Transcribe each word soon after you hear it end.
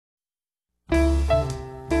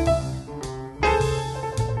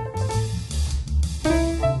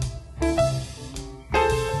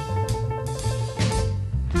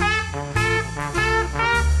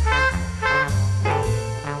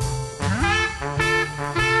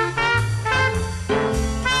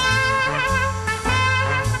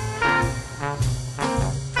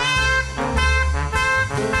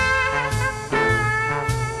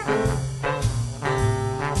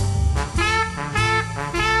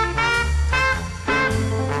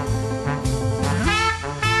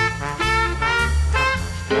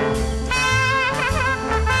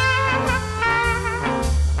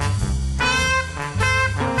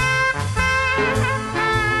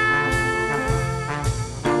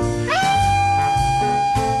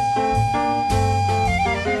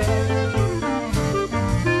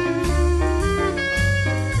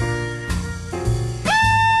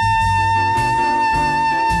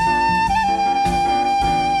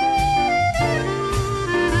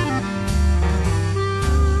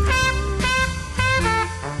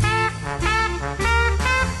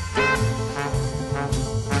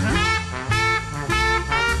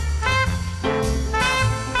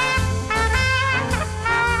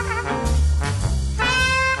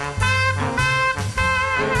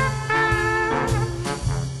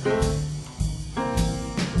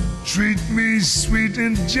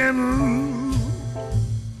and gentle.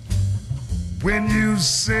 When you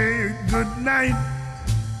say goodnight,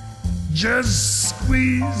 just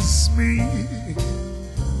squeeze me,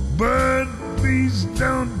 but please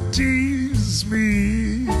don't tease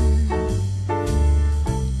me.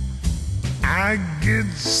 I get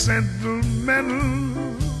sentimental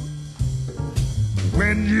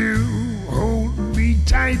when you hold me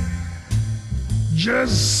tight,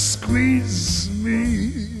 just squeeze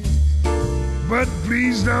me, but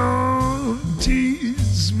please don't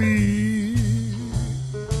tease me.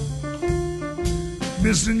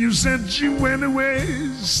 Missing you since you went away,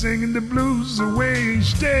 singing the blues away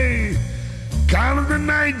each day, counting the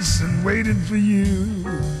nights and waiting for you.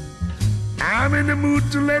 I'm in the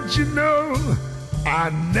mood to let you know I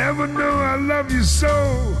never know I love you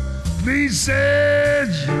so. Please say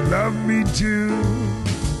you love me too.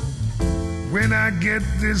 When I get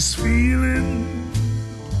this feeling,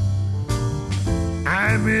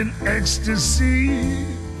 I'm in ecstasy.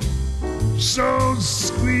 So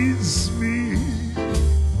squeeze me,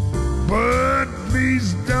 but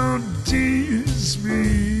please don't tease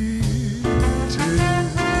me.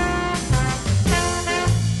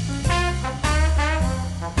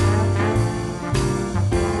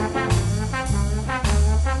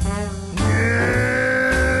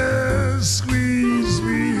 Yeah, squeeze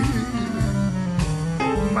me,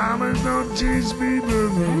 mama, don't tease me,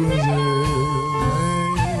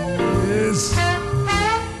 yes.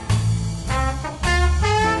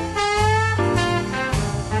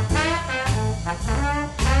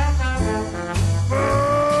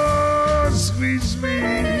 Squeeze me,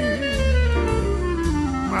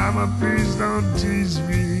 mama, please don't tease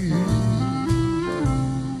me.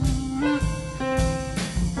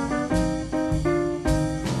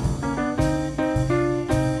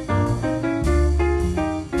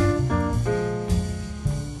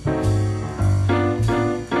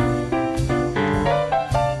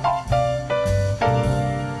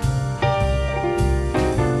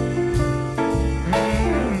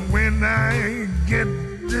 When I get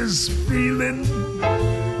this feeling,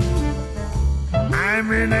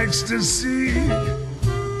 I'm in ecstasy.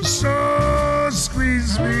 So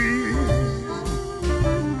squeeze me,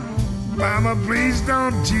 mama, please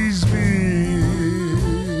don't tease me.